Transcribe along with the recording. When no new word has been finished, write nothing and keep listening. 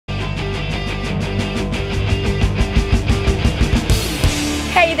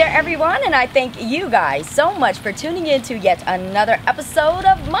everyone, and I thank you guys so much for tuning in to yet another episode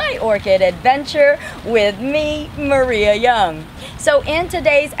of my orchid adventure with me, Maria Young. So in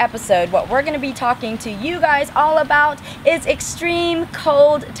today's episode, what we're going to be talking to you guys all about is extreme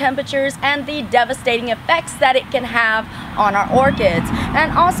cold temperatures and the devastating effects that it can have on our orchids.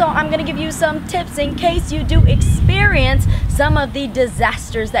 And also I'm going to give you some tips in case you do experience some of the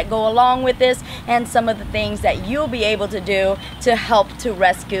disasters that go along with this and some of the things that you'll be able to do to help to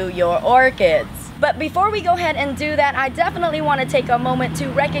rescue your orchids. But before we go ahead and do that, I definitely want to take a moment to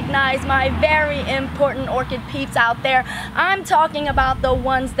recognize my very important orchid peeps out there. I'm talking about the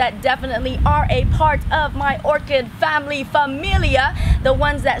ones that definitely are a part of my orchid family, familia, the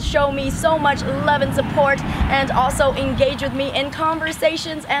ones that show me so much love and support and also engage with me in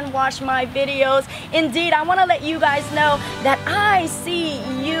conversations and watch my videos. Indeed, I want to let you guys know that I see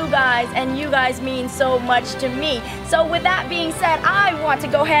you guys and you guys mean so much to me. So with that being said, I want to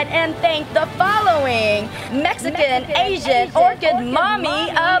go ahead and thank the following Mexican Asian orchid mommy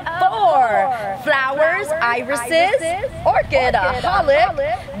of 4: Flowers, Irises,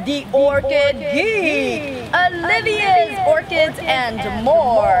 Orchidaholic, The Orchid Geek, Olivia's Orchids and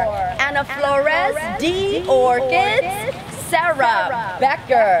More, Ana Flores, D Orchids, Sarah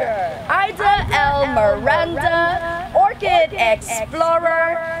Becker, Ida L. Miranda, Orchid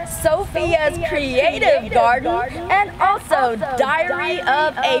Explorer, Sophia's Creative Garden, and also Diary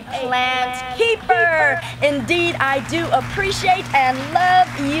of a Plant Keeper. Indeed, I do appreciate and love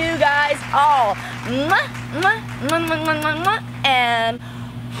you guys all. And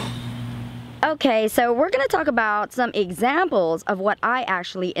okay, so we're going to talk about some examples of what I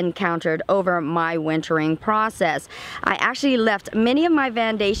actually encountered over my wintering process. I actually left many of my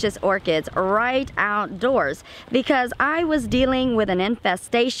Vandaceous orchids right outdoors because I was dealing with an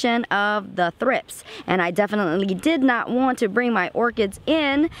infestation of the thrips, and I definitely did not want to bring my orchids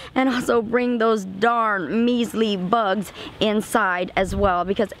in and also bring those darn measly bugs inside as well,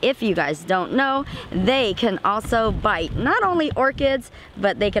 because if you guys don't know, they can also bite not only orchids,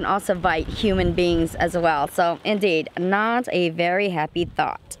 but they can also bite human beings as well. So indeed, not a very happy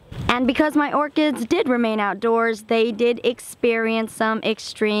thought. And because my orchids did remain outdoors, they did experience some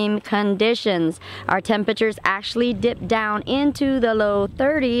extreme conditions. Our temperatures actually dipped down into the low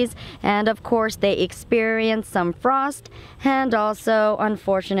 30s, and of course they experienced some frost and also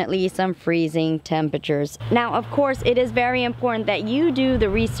unfortunately some freezing temperatures. Now of course it is very important that you do the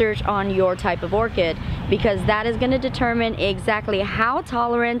research on your type of orchid, because that is going to determine exactly how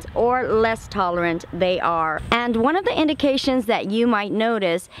tolerant or less tolerant they are. And one of the indications that you might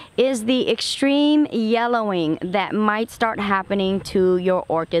notice is the extreme yellowing that might start happening to your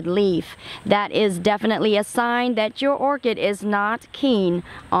orchid leaf. That is definitely a sign that your orchid is not keen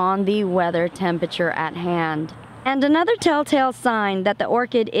on the weather temperature at hand. And another telltale sign that the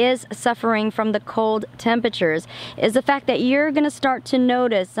orchid is suffering from the cold temperatures is the fact that you're going to start to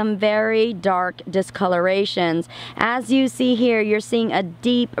notice some very dark discolorations. As you see here, you're seeing a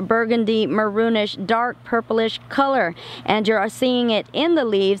deep burgundy, maroonish, dark purplish color, and you're seeing it in the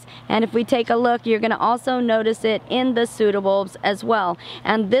leaves. And if we take a look, you're going to also notice it in the pseudobulbs as well.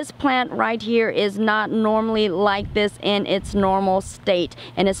 And this plant right here is not normally like this in its normal state.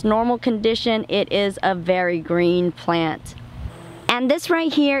 In its normal condition, it is a very green plant. And this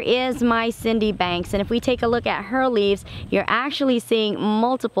right here is my Cindy Banks, and if we take a look at her leaves, you're actually seeing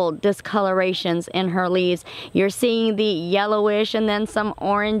multiple discolorations in her leaves. You're seeing the yellowish and then some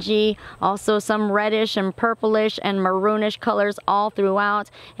orangey, also some reddish and purplish and maroonish colors all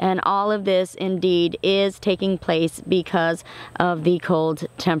throughout, and all of this indeed is taking place because of the cold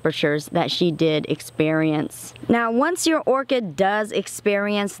temperatures that she did experience. Now once your orchid does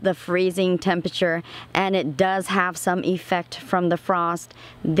experience the freezing temperature and it does have some effect from the frost,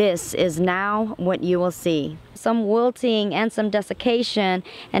 this is now what you will see. Some wilting and some desiccation,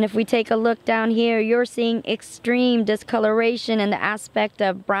 and if we take a look down here, you're seeing extreme discoloration in the aspect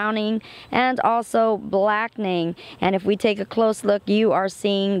of browning and also blackening. And if we take a close look, you are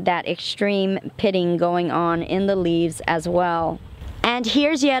seeing that extreme pitting going on in the leaves as well. And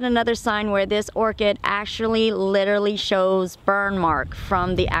here's yet another sign where this orchid actually literally shows burn mark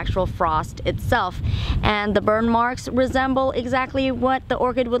from the actual frost itself. And the burn marks resemble exactly what the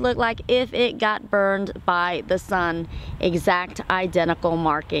orchid would look like if it got burned by the sun. Exact identical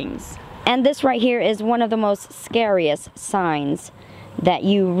markings. And this right here is one of the most scariest signs that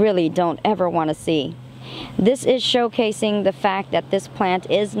you really don't ever want to see. This is showcasing the fact that this plant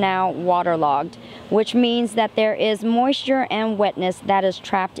is now waterlogged, which means that there is moisture and wetness that is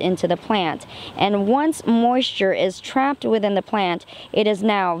trapped into the plant. And once moisture is trapped within the plant, it is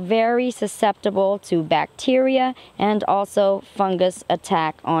now very susceptible to bacteria and also fungus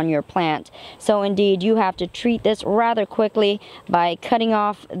attack on your plant. So indeed, you have to treat this rather quickly by cutting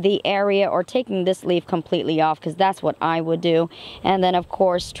off the area or taking this leaf completely off, because that's what I would do, and then of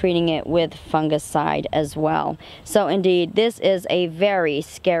course treating it with fungicide as well. So indeed, this is a very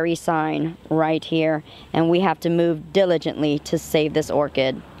scary sign right here, and we have to move diligently to save this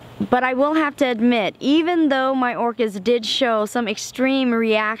orchid. But I will have to admit, even though my orchids did show some extreme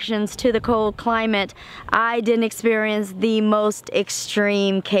reactions to the cold climate, I didn't experience the most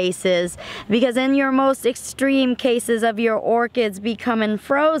extreme cases. Because in your most extreme cases of your orchids becoming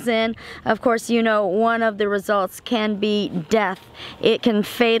frozen, of course, you know, one of the results can be death. It can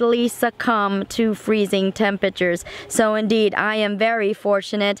fatally succumb to freezing temperatures. So indeed, I am very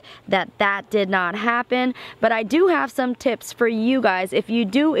fortunate that that did not happen. But I do have some tips for you guys if you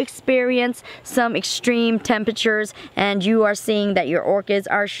do experience some extreme temperatures and you are seeing that your orchids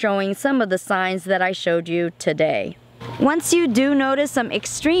are showing some of the signs that I showed you today. Once you do notice some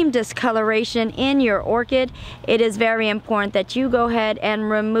extreme discoloration in your orchid, it is very important that you go ahead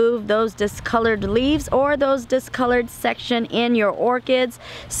and remove those discolored leaves or those discolored section in your orchids,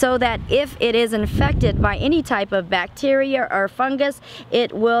 so that if it is infected by any type of bacteria or fungus,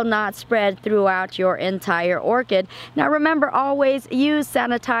 it will not spread throughout your entire orchid. Now remember, always use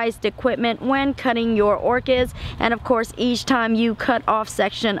sanitized equipment when cutting your orchids, and of course each time you cut off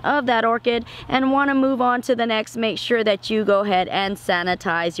section of that orchid and want to move on to the next, make sure that you go ahead and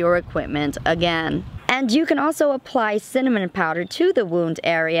sanitize your equipment again. And you can also apply cinnamon powder to the wound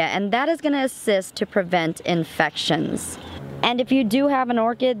area, and that is going to assist to prevent infections. And if you do have an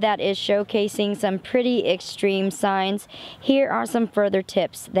orchid that is showcasing some pretty extreme signs, here are some further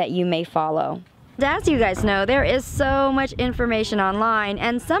tips that you may follow. As you guys know, there is so much information online,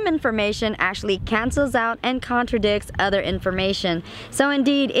 and some information actually cancels out and contradicts other information. So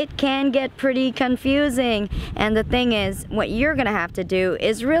indeed, it can get pretty confusing. And the thing is, what you're gonna have to do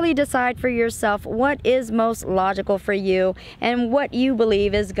is really decide for yourself what is most logical for you and what you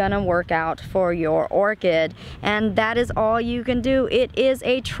believe is gonna work out for your orchid. And that is all you can do. It is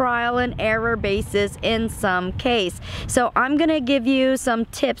a trial and error basis in some case. So I'm gonna give you some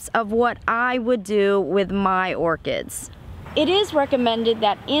tips of what I would do with my orchids. It is recommended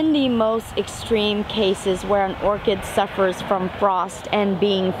that in the most extreme cases where an orchid suffers from frost and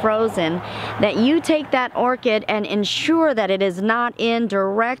being frozen, that you take that orchid and ensure that it is not in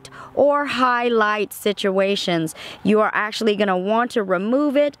direct or high light situations. You are actually going to want to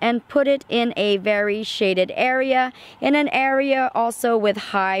remove it and put it in a very shaded area, in an area also with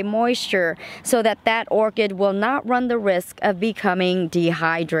high moisture, so that that orchid will not run the risk of becoming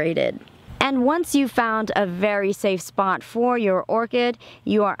dehydrated. And once you've found a very safe spot for your orchid,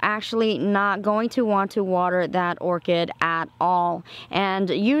 you are actually not going to want to water that orchid at all. And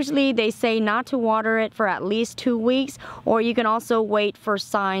usually they say not to water it for at least 2 weeks, or you can also wait for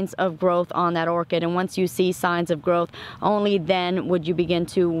signs of growth on that orchid. And once you see signs of growth, only then would you begin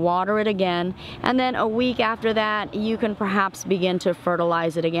to water it again. And then a week after that, you can perhaps begin to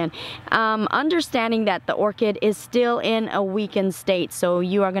fertilize it again. Understanding that the orchid is still in a weakened state, so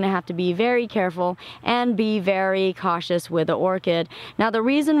you are going to have to be very careful and be very cautious with the orchid. Now, the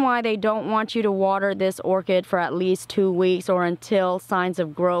reason why they don't want you to water this orchid for at least 2 weeks or until signs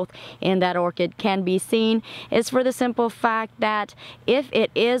of growth in that orchid can be seen is for the simple fact that if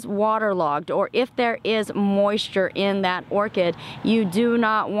it is waterlogged or if there is moisture in that orchid, you do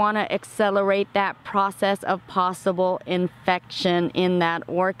not want to accelerate that process of possible infection in that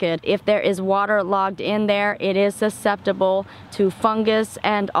orchid. If there is water logged in there, it is susceptible to fungus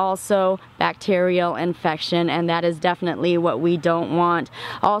and also bacterial infection, and that is definitely what we don't want.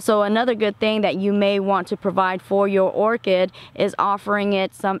 Also, another good thing that you may want to provide for your orchid is offering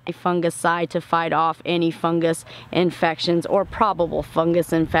it some fungicide to fight off any fungus infections or probable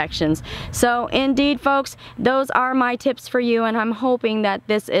fungus infections. So indeed, folks, those are my tips for you, and I'm hoping that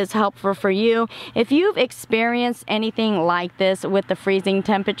this is helpful for you. If you've experienced anything like this with the freezing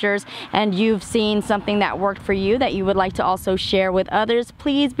temperatures and you've seen something that worked for you that you would like to also share with others,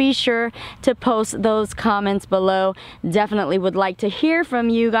 please be sure to post those comments below. Definitely would like to hear from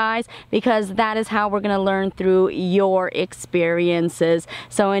you guys, because that is how we're going to learn through your experiences.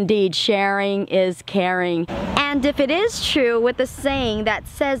 So indeed, sharing is caring. And if it is true with the saying that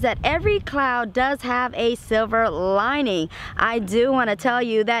says that every cloud does have a silver lining, I do want to tell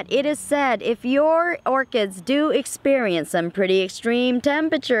you that it is said if your orchids do experience some pretty extreme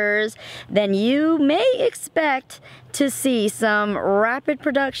temperatures, then you may expect to see some rapid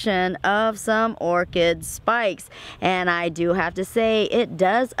production of some orchid spikes. And I do have to say, it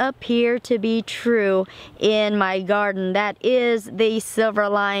does appear to be true in my garden. That is the silver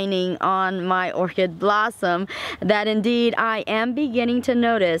lining on my orchid blossom, that indeed I am beginning to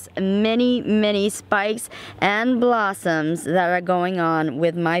notice many spikes and blossoms that are going on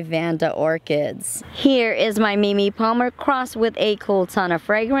with my Vanda orchids. Here is my Mimi Palmer crossed with a Cool Ton of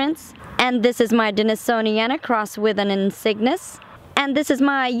Fragrance. And this is my Denisoniana crossed with an Insignis. And this is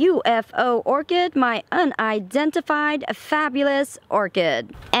my UFO orchid, my unidentified fabulous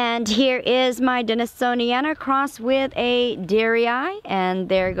orchid. And here is my Denisoniana crossed with a Deary Eye. And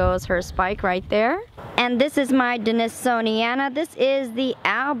there goes her spike right there. And this is my Denisoniana. This is the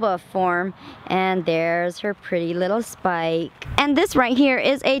Alba form. And there's her pretty little spike. And this right here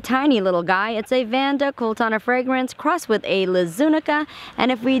is a tiny little guy. It's a Vanda Cool Ton of Fragrance crossed with a Lazunica.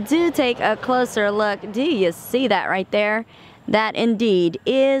 And if we do take a closer look, do you see that right there? That indeed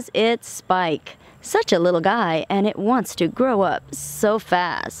is its spike. Such a little guy, and it wants to grow up so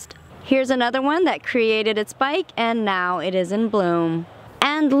fast. Here's another one that created its spike, and now it is in bloom.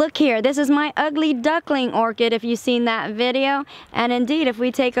 And look here, this is my ugly duckling orchid, if you've seen that video. And indeed, if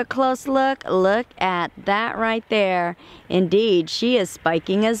we take a close look, look at that right there. Indeed, she is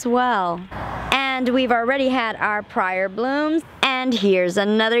spiking as well. And we've already had our prior blooms. And here's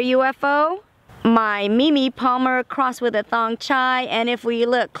another UFO. My Mimi Palmer crossed with a Thong Chai, and if we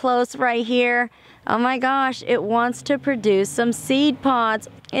look close right here, oh my gosh, it wants to produce some seed pods.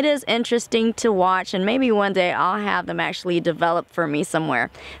 It is interesting to watch, and maybe one day I'll have them actually develop for me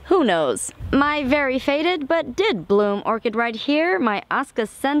somewhere. Who knows? My very faded but did bloom orchid right here, my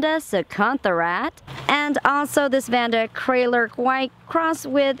Ascasenda Secantharat. And also this Vanda Kralurk White crossed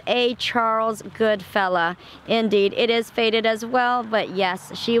with a Charles Goodfella. Indeed, it is faded as well, but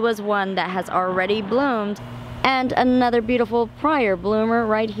yes, she was one that has already bloomed. And another beautiful prior bloomer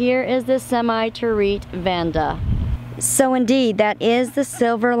right here is the Semi-Terete Vanda. So indeed, that is the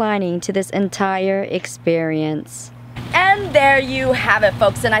silver lining to this entire experience. And there you have it,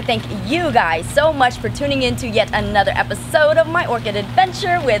 folks, and I thank you guys so much for tuning in to yet another episode of my orchid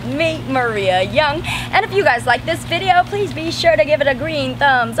adventure with me, Maria Young. And if you guys like this video, please be sure to give it a green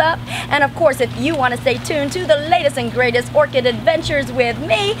thumbs up. And of course, if you want to stay tuned to the latest and greatest orchid adventures with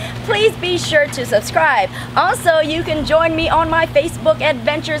me, please be sure to subscribe. Also, you can join me on my Facebook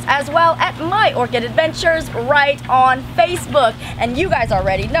adventures as well at My Orchid Adventures right on Facebook. And you guys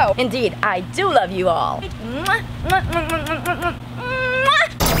already know, indeed, I do love you all.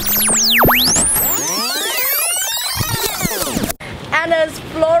 Anna's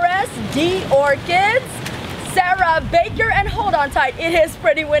Flores, D Orchids, Sarah Baker, and hold on tight, it is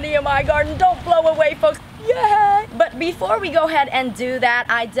pretty windy in my garden. Don't blow away, folks. Yeah! But before we go ahead and do that,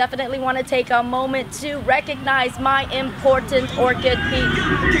 I definitely want to take a moment to recognize my important orchid peeps.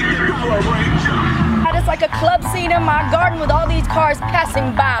 It's like a club scene in my garden with all these cars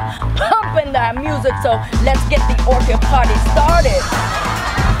passing by, pumping that music, so let's get the orchid party started.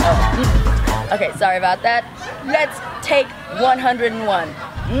 Oh. Okay, sorry about that. Let's take 101.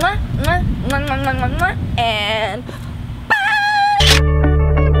 And